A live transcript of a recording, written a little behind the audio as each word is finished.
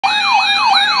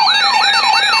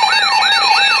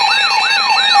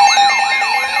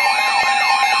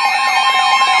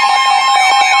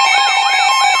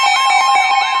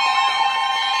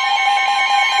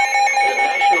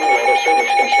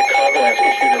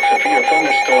severe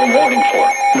thunderstorm warning for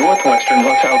northwestern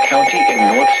LaSalle County in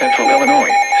north-central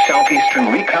Illinois,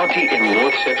 southeastern Lee County in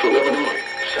north-central Illinois,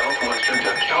 southwestern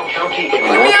DeKalb County in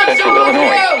north-central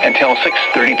Illinois, until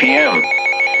 6:30 p.m.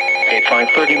 At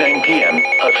 5:39 p.m.,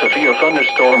 a severe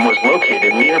thunderstorm was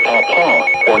located near Paw Paw,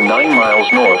 or 9 miles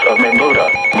north of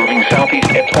Mendota, moving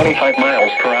southeast at 25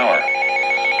 miles per hour.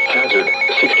 Hazard,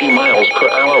 60 miles per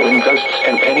hour wind gusts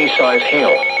and penny-size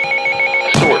hail.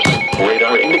 Source,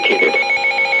 radar indicated.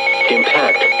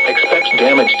 Impact, expect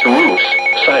damage to roofs,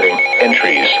 siding, and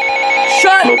trees.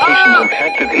 Locations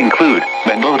impacted include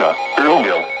Mendota,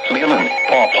 Earlville, Leland,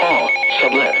 Paw Paw,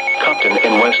 Sublette, Compton,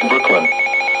 and West Brooklyn,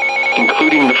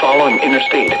 including the following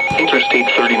interstate,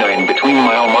 Interstate 39 between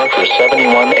mile markers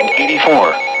 71 and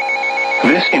 84.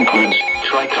 This includes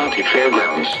Tri-County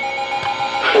Fairgrounds.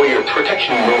 For your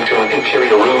protection, move to an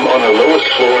interior room on the lowest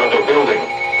floor of the building.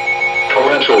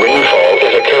 Torrential rainfall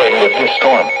is occurring with this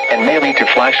storm, and may lead to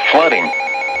flash flooding.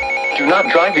 Do not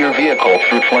drive your vehicle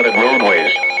through flooded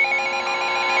roadways.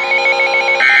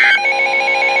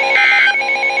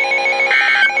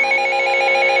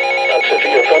 A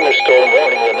severe thunderstorm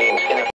warning remains in effect.